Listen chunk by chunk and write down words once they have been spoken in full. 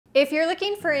If you're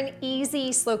looking for an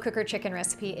easy slow cooker chicken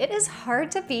recipe, it is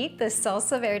hard to beat the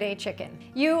salsa verde chicken.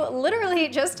 You literally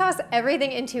just toss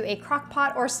everything into a crock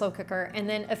pot or slow cooker, and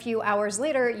then a few hours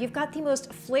later, you've got the most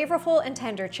flavorful and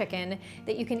tender chicken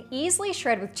that you can easily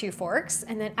shred with 2 forks,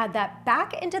 and then add that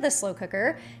back into the slow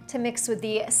cooker to mix with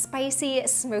the spicy,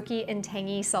 smoky, and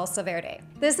tangy salsa verde.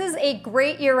 This is a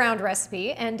great year-round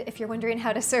recipe, and if you're wondering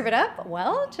how to serve it up,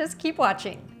 well, just keep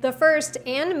watching. The first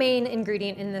and main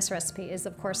ingredient in this recipe is,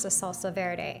 of course, the salsa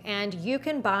verde, and you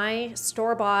can buy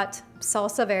store-bought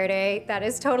salsa verde. That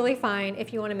is totally fine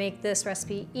if you want to make this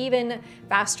recipe even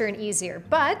faster and easier.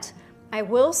 But I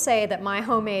will say that my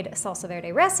homemade salsa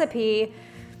verde recipe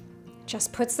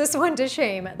just puts this one to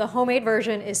shame. The homemade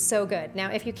version is so good.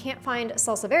 Now, if you can't find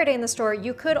salsa verde in the store,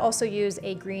 you could also use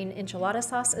a green enchilada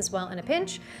sauce as well in a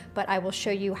pinch, but I will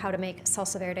show you how to make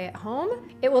salsa verde at home.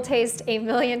 It will taste a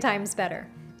million times better.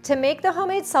 To make the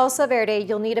homemade salsa verde,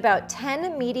 you'll need about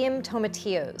 10 medium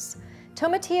tomatillos.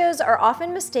 Tomatillos are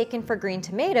often mistaken for green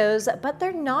tomatoes, but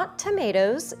they're not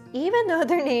tomatoes, even though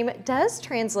their name does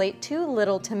translate to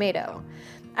little tomato.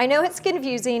 I know it's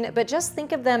confusing, but just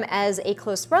think of them as a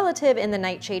close relative in the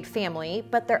nightshade family,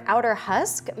 but their outer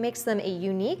husk makes them a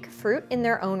unique fruit in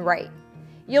their own right.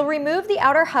 You'll remove the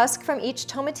outer husk from each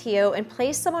tomatillo and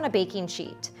place them on a baking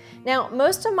sheet. Now,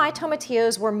 most of my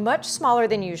tomatillos were much smaller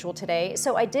than usual today,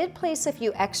 so I did place a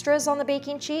few extras on the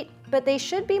baking sheet, but they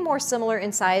should be more similar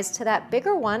in size to that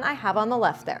bigger one I have on the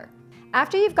left there.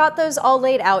 After you've got those all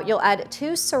laid out, you'll add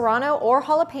 2 serrano or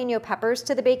jalapeño peppers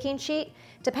to the baking sheet,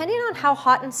 depending on how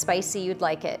hot and spicy you'd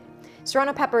like it.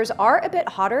 Serrano peppers are a bit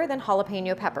hotter than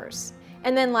jalapeño peppers.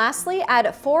 And then lastly,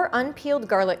 add 4 unpeeled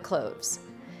garlic cloves.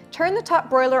 Turn the top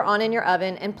broiler on in your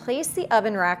oven and place the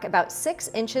oven rack about 6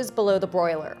 inches below the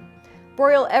broiler.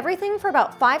 Broil everything for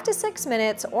about 5 to 6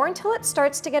 minutes or until it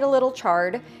starts to get a little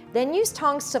charred, then use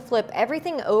tongs to flip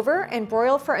everything over and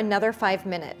broil for another 5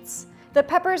 minutes. The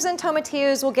peppers and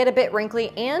tomatillos will get a bit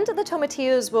wrinkly and the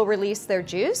tomatillos will release their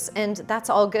juice, and that's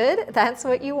all good, that's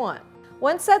what you want.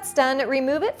 Once that's done,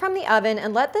 remove it from the oven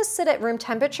and let this sit at room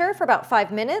temperature for about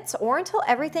 5 minutes or until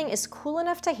everything is cool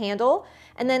enough to handle,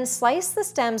 and then slice the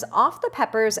stems off the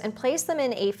peppers and place them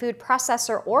in a food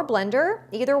processor or blender,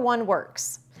 either one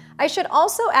works. I should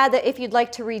also add that if you'd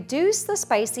like to reduce the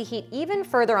spicy heat even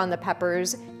further on the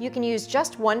peppers, you can use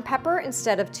just 1 pepper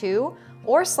instead of 2,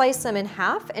 or slice them in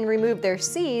half and remove their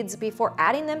seeds before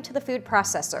adding them to the food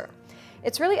processor.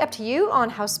 It's really up to you on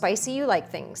how spicy you like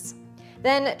things.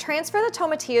 Then transfer the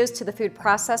tomatillos to the food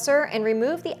processor and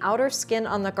remove the outer skin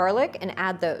on the garlic and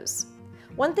add those.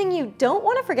 One thing you don't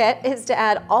want to forget is to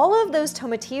add all of those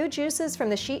tomatillo juices from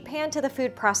the sheet pan to the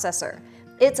food processor.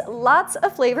 It's lots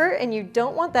of flavor and you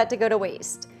don't want that to go to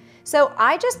waste. So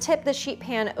I just tip the sheet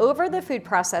pan over the food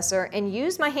processor and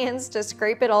use my hands to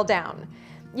scrape it all down.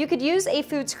 You could use a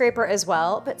food scraper as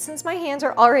well, but since my hands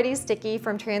are already sticky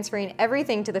from transferring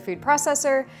everything to the food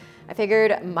processor, I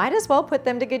figured might as well put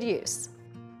them to good use.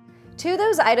 To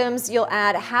those items, you'll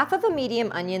add half of a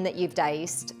medium onion that you've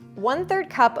diced, 1/3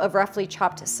 cup of roughly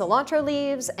chopped cilantro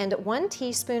leaves, and 1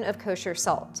 teaspoon of kosher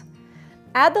salt.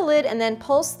 Add the lid and then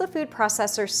pulse the food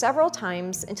processor several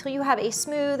times until you have a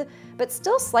smooth but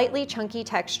still slightly chunky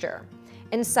texture.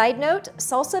 And side note,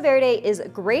 salsa verde is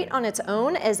great on its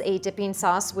own as a dipping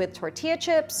sauce with tortilla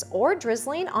chips or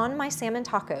drizzling on my salmon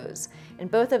tacos.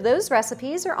 And both of those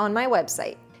recipes are on my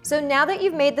website. So now that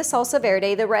you've made the salsa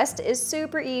verde, the rest is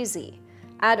super easy.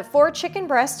 Add 4 chicken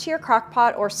breasts to your crock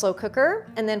pot or slow cooker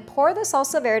and then pour the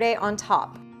salsa verde on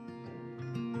top.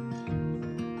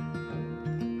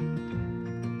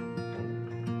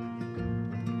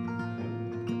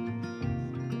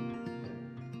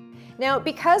 Now,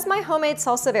 because my homemade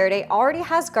salsa verde already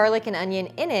has garlic and onion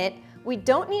in it, we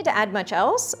don't need to add much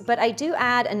else, but I do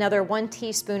add another 1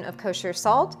 teaspoon of kosher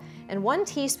salt and 1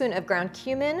 teaspoon of ground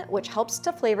cumin, which helps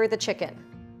to flavor the chicken.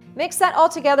 Mix that all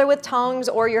together with tongs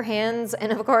or your hands,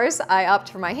 and of course, I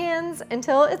opt for my hands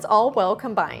until it's all well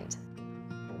combined.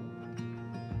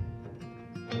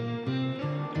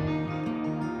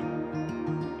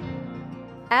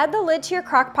 Add the lid to your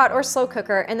crock pot or slow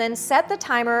cooker and then set the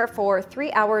timer for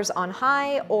 3 hours on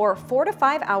high or 4 to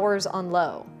 5 hours on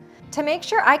low. To make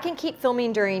sure I can keep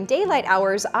filming during daylight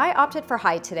hours, I opted for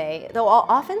high today, though I'll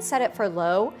often set it for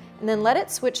low and then let it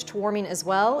switch to warming as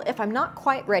well if I'm not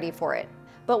quite ready for it.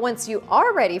 But once you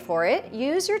are ready for it,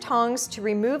 use your tongs to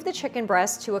remove the chicken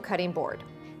breast to a cutting board.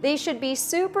 They should be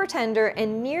super tender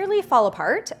and nearly fall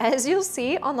apart, as you'll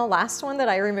see on the last one that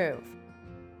I remove.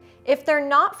 If they're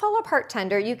not fall apart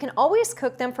tender, you can always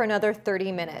cook them for another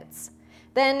 30 minutes.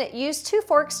 Then use 2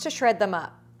 forks to shred them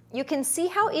up. You can see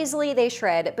how easily they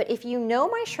shred, but if you know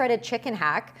my shredded chicken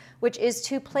hack, which is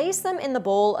to place them in the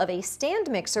bowl of a stand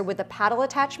mixer with a paddle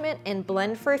attachment and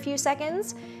blend for a few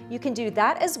seconds, you can do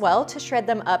that as well to shred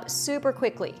them up super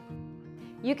quickly.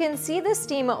 You can see the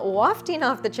steam wafting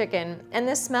off the chicken, and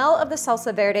the smell of the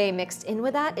salsa verde mixed in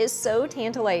with that is so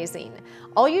tantalizing.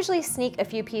 I'll usually sneak a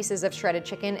few pieces of shredded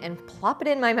chicken and plop it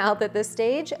in my mouth at this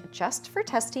stage, just for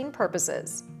testing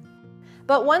purposes.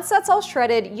 But once that's all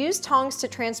shredded, use tongs to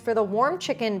transfer the warm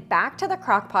chicken back to the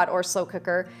crock pot or slow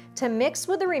cooker to mix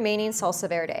with the remaining salsa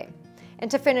verde.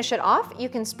 And to finish it off, you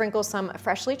can sprinkle some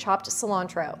freshly chopped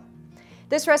cilantro.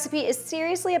 This recipe is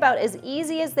seriously about as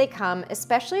easy as they come,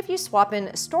 especially if you swap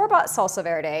in store-bought salsa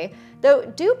verde, though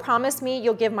do promise me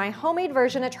you'll give my homemade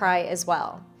version a try as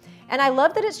well. And I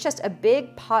love that it's just a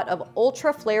big pot of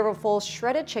ultra flavorful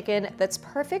shredded chicken that's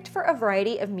perfect for a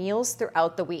variety of meals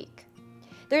throughout the week.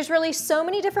 There's really so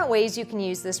many different ways you can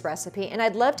use this recipe, and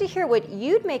I'd love to hear what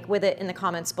you'd make with it in the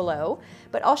comments below,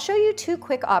 but I'll show you two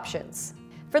quick options.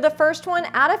 For the first one,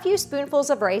 add a few spoonfuls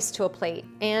of rice to a plate,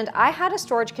 and I had a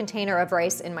storage container of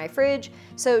rice in my fridge,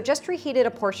 so just reheated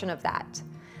a portion of that.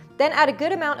 Then add a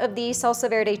good amount of the salsa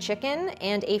verde chicken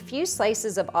and a few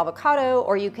slices of avocado,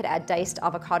 or you could add diced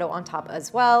avocado on top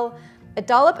as well, a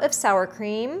dollop of sour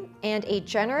cream, and a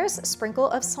generous sprinkle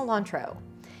of cilantro.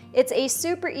 It's a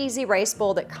super easy rice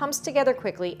bowl that comes together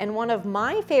quickly and one of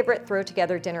my favorite throw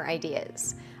together dinner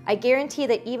ideas. I guarantee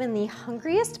that even the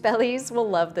hungriest bellies will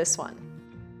love this one.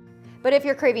 But if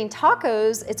you're craving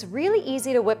tacos, it's really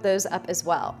easy to whip those up as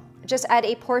well. Just add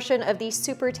a portion of the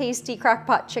super tasty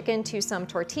crock-pot chicken to some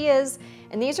tortillas,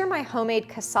 and these are my homemade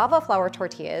cassava flour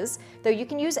tortillas, though you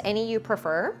can use any you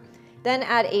prefer. Then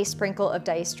add a sprinkle of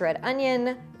diced red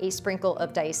onion, a sprinkle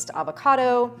of diced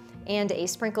avocado, and a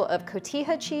sprinkle of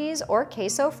cotija cheese or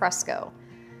queso fresco.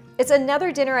 It's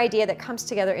another dinner idea that comes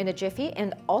together in a jiffy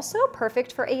and also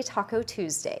perfect for a Taco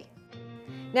Tuesday.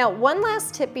 Now, one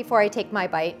last tip before I take my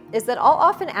bite is that I'll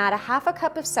often add a half a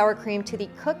cup of sour cream to the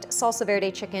cooked salsa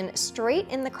verde chicken straight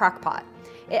in the crock pot.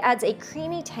 It adds a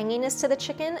creamy tanginess to the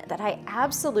chicken that I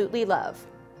absolutely love.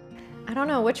 I don't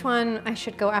know which one I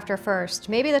should go after first.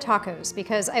 Maybe the tacos,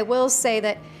 because I will say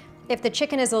that if the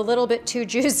chicken is a little bit too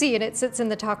juicy and it sits in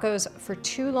the tacos for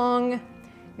too long,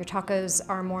 your tacos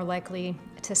are more likely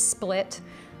to split.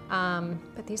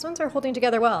 But these ones are holding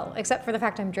together well, except for the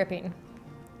fact I'm dripping.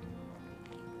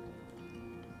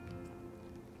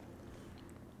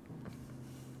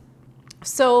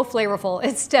 So flavorful.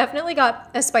 It's definitely got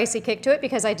a spicy kick to it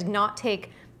because I did not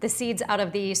take the seeds out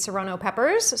of the serrano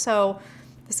peppers. So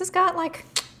this has got like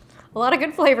a lot of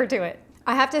good flavor to it.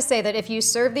 I have to say that if you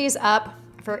serve these up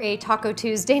for a Taco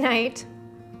Tuesday night,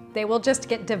 they will just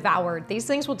get devoured. These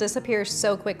things will disappear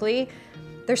so quickly.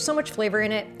 There's so much flavor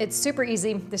in it. It's super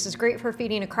easy. This is great for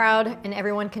feeding a crowd, and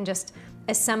everyone can just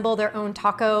assemble their own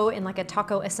taco in like a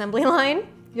taco assembly line.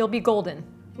 You'll be golden.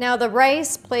 Now the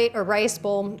rice plate or rice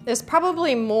bowl is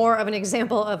probably more of an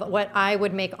example of what I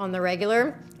would make on the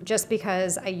regular, just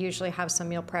because I usually have some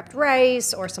meal prepped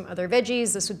rice or some other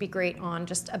veggies. This would be great on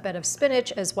just a bed of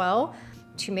spinach as well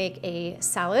to make a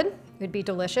salad. It would be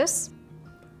delicious.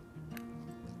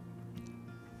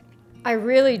 I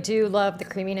really do love the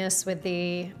creaminess with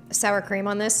the sour cream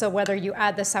on this. So whether you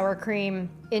add the sour cream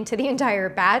into the entire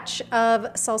batch of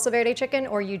salsa verde chicken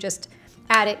or you just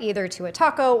add it either to a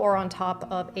taco or on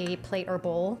top of a plate or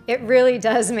bowl, it really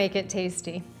does make it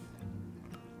tasty.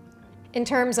 In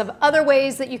terms of other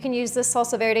ways that you can use this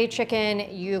salsa verde chicken,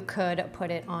 you could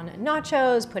put it on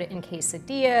nachos, put it in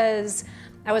quesadillas.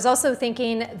 I was also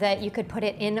thinking that you could put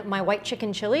it in my white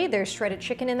chicken chili. There's shredded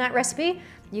chicken in that recipe.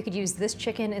 You could use this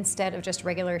chicken instead of just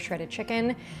regular shredded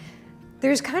chicken.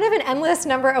 There's kind of an endless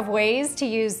number of ways to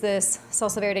use this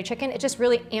salsa verde chicken. It just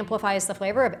really amplifies the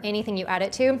flavor of anything you add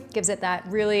it to, gives it that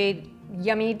really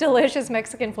yummy, delicious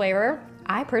Mexican flavor.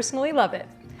 I personally love it.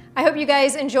 I hope you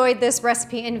guys enjoyed this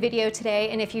recipe and video today,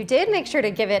 and if you did, make sure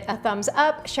to give it a thumbs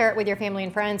up, share it with your family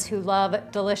and friends who love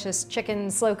delicious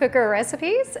chicken slow cooker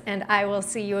recipes, and I will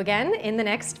see you again in the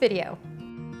next video.